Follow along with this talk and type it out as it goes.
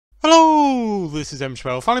this is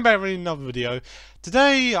M12, finally back with another video.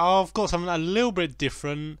 Today I've got something a little bit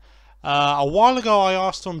different. A while ago I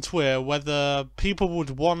asked on Twitter whether people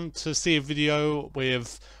would want to see a video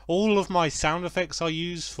with all of my sound effects I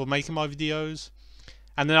use for making my videos.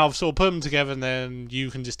 And then I've sort of put them together and then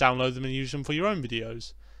you can just download them and use them for your own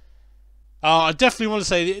videos. I definitely want to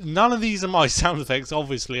say that none of these are my sound effects,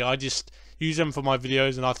 obviously. I just use them for my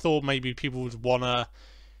videos and I thought maybe people would want to,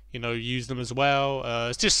 you know, use them as well.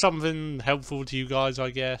 It's just something helpful to you guys, I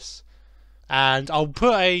guess. And I'll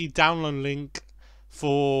put a download link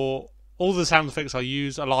for all the sound effects I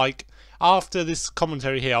use. Like, after this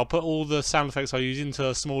commentary here, I'll put all the sound effects I use into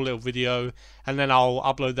a small little video, and then I'll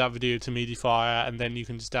upload that video to Mediafire, and then you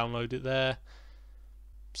can just download it there.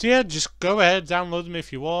 So yeah, just go ahead, download them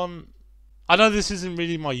if you want. I know this isn't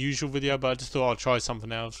really my usual video, but I just thought I'd try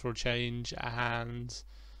something else for a change and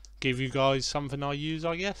give you guys something I use,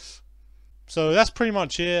 I guess. So that's pretty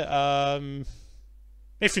much it.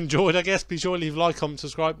 If you enjoyed, I guess, be sure to leave a like, comment,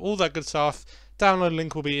 subscribe, all that good stuff. Download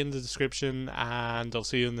link will be in the description, and I'll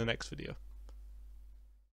see you in the next video.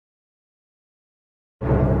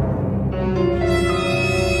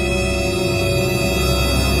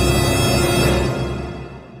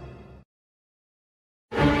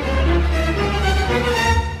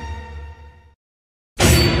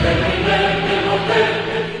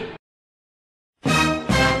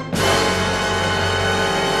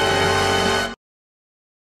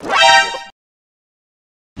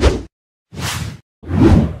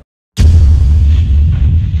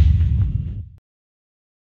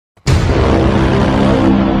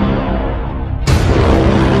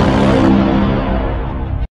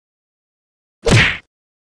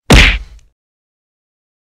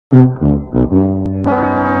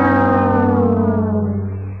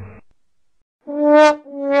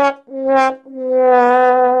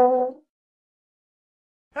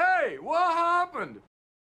 Hey, what happened?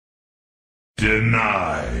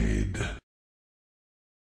 Denied.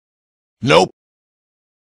 Nope.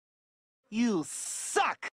 You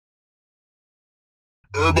suck!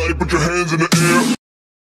 Everybody put your hands in the air.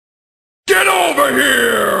 Get over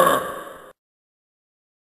here!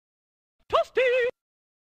 Toasty!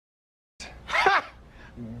 Ha!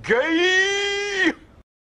 Gay!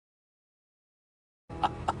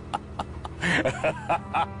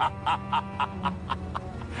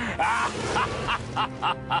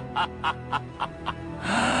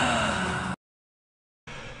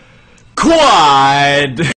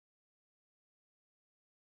 Quad!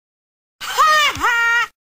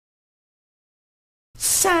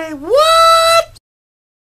 Say what?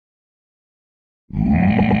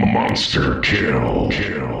 Monster kill.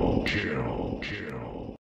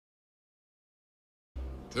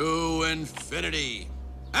 To infinity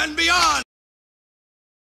and beyond!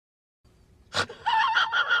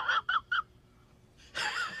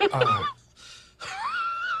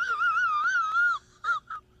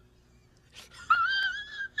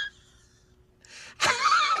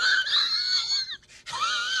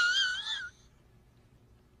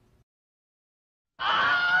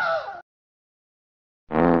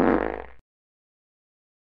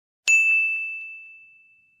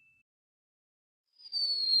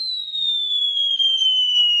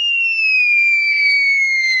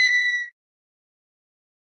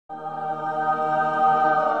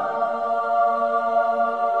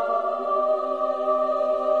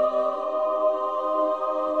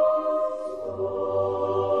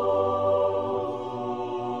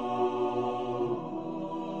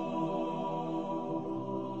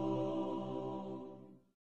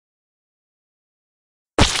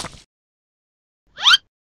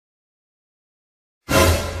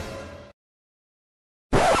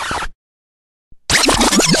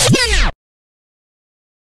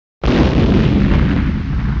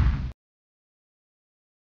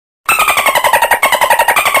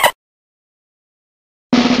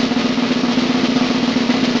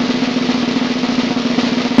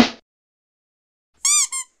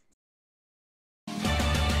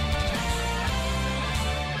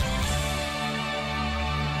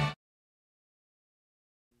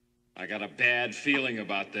 I got a bad feeling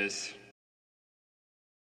about this.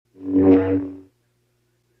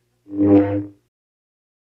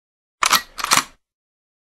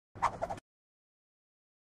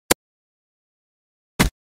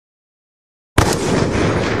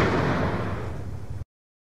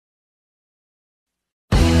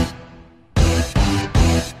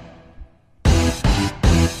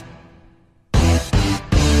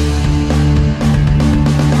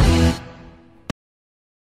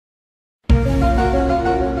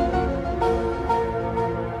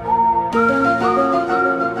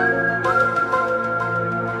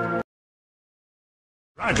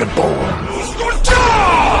 Dragonborn!